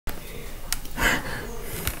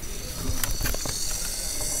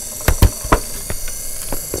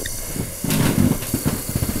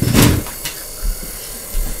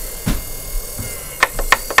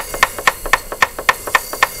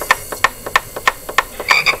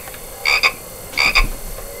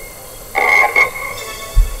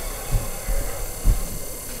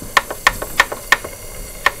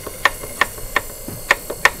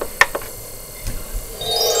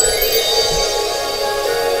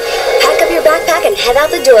backpack and head out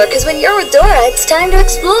the door, because when you're with Dora, it's time to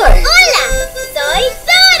explore. Hola, soy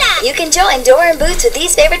Dora. You can join Dora and Boots with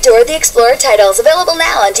these favorite Dora the Explorer titles, available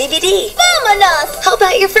now on DVD. Vámonos. Help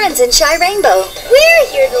out your friends in Shy Rainbow. We're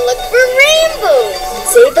here to look for rainbows.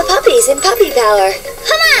 Save the puppies in Puppy Power.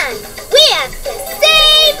 Come on, we have to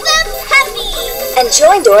save the puppies. And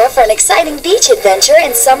join Dora for an exciting beach adventure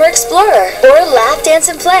in Summer Explorer. Or laugh, dance,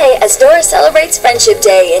 and play as Dora celebrates Friendship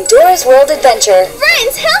Day in Dora's World Adventure.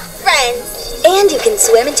 Friends help friends. And you can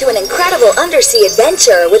swim into an incredible undersea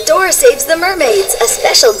adventure with Dora Saves the Mermaids, a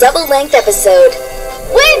special double-length episode.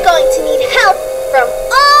 We're going to need help from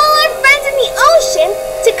all our friends in the ocean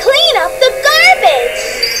to clean up the garbage.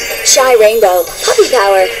 Shy Rainbow, Puppy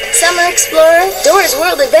Power, Summer Explorer, Dora's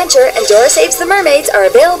World Adventure, and Dora Saves the Mermaids are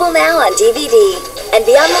available now on DVD. And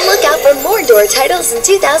be on the lookout for more Dora titles in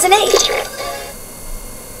 2008.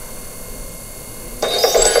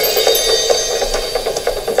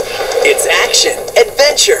 It's action,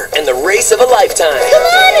 adventure, and the race of a lifetime. Come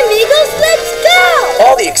on, amigos, let's go!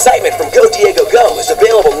 All the excitement from Go Diego Go is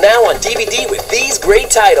available now on DVD with these great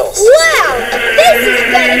titles. Wow, this is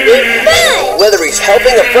gonna be fun! Whether he's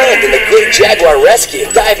helping a friend in the Great Jaguar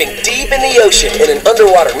Rescue, diving deep in the ocean in an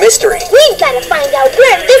underwater mystery, We've gotta find out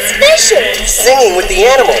where this fish is! singing with the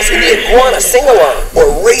animals in the Iguana Sing-Along,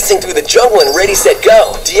 or racing through the jungle in Ready, Set,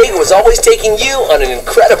 Go, Diego is always taking you on an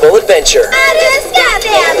incredible adventure.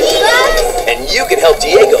 Adelante, amigos! And you can help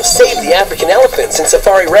Diego save the African elephants in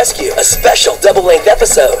Safari Rescue, a special double-length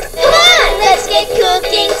episode. Come on, let's get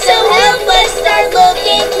cooking, so help us start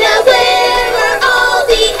looking. Now where are all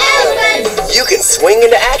the elephants? You can swing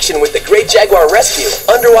into action with the Great Jaguar Rescue,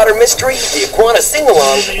 Underwater Mystery, the Iguana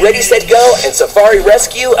Sing-Along, Ready, Set, Go, and Safari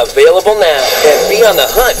Rescue available now. And be on the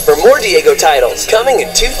hunt for more Diego titles coming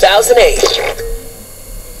in 2008.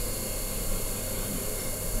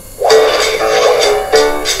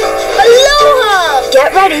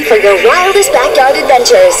 Get ready for your wildest backyard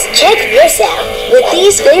adventures. Check this out. With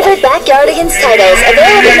these favorite Backyardigans titles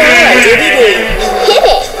available now on DVD. Hit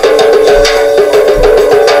it!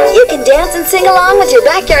 You can dance and sing along with your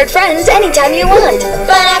backyard friends anytime you want.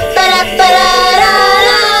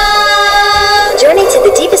 Journey to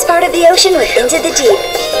the deepest part of the ocean with Into the Deep.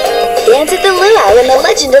 Dance at the luau in The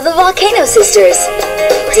Legend of the Volcano Sisters.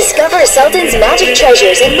 Discover Sultan's magic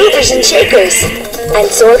treasures and movers and shakers. And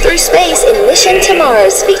soar through space in Mission to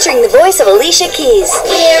Mars, featuring the voice of Alicia Keys.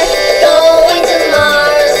 We're going to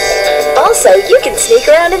Mars. Also, you can sneak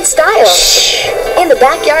around in style. In the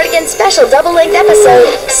Backyardigans special double-length episode,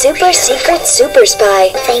 Super Secret Super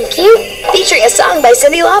Spy. Thank you. Featuring a song by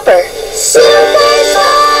Cyndi Lauper. Super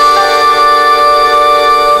Spy.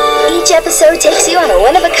 Each episode takes you on a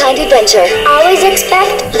one-of-a-kind adventure. Always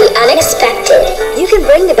expect the unexpected. You can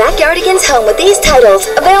bring the Backyardigans home with these titles,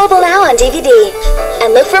 available now on DVD.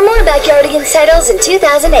 And look for more Backyardigans titles in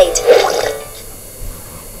 2008.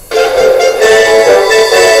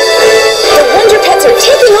 The Wonder Pets are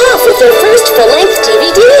taking off with their first full-length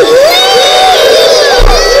DVD.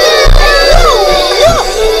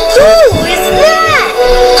 Who is that?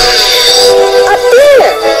 Up there!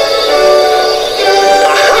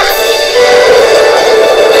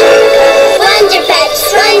 Wonder Pets,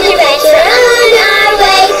 we're on our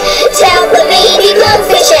way. Tell the baby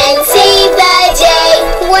goldfish and save the day.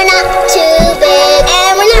 We're not too big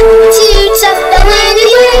and we're not too tough, but when we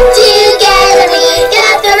work together, we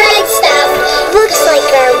got the right stuff. Looks like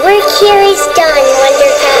our work here is done,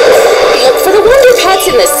 Wonder Pets. Look for the Wonder Pets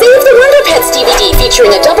in the Save the Wonder Pets DVD,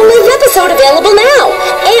 featuring a double-length episode available now.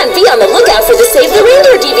 And be on the lookout for the Save the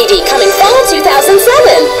Reindeer DVD, coming fall 2008.